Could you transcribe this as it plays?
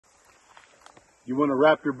You want to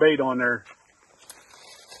wrap your bait on there.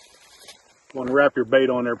 You want to wrap your bait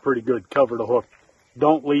on there pretty good. Cover the hook.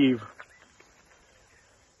 Don't leave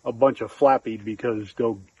a bunch of flappy because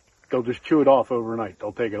they'll just chew it off overnight.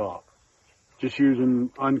 They'll take it off. Just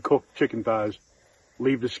using uncooked chicken thighs.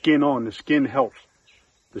 Leave the skin on. The skin helps.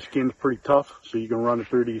 The skin's pretty tough, so you can run it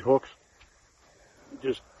through these hooks.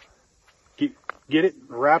 Just get it,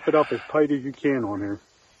 wrap it up as tight as you can on there.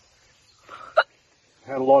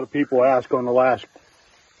 Had a lot of people ask on the last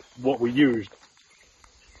what we used.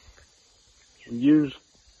 We use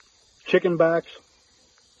chicken backs,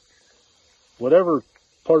 whatever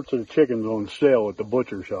parts of the chicken's on sale at the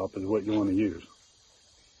butcher shop is what you want to use.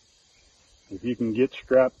 If you can get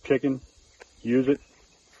strapped chicken, use it.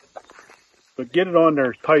 But get it on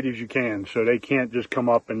there as tight as you can so they can't just come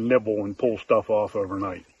up and nibble and pull stuff off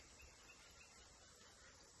overnight.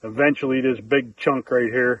 Eventually this big chunk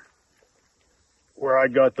right here, where I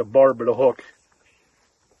got the barb of the hook,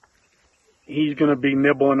 he's going to be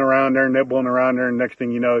nibbling around there, and next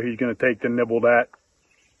thing you know, he's going to take the nibble that,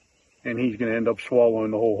 and he's going to end up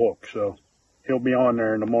swallowing the whole hook. So he'll be on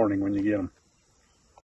there in the morning when you get him.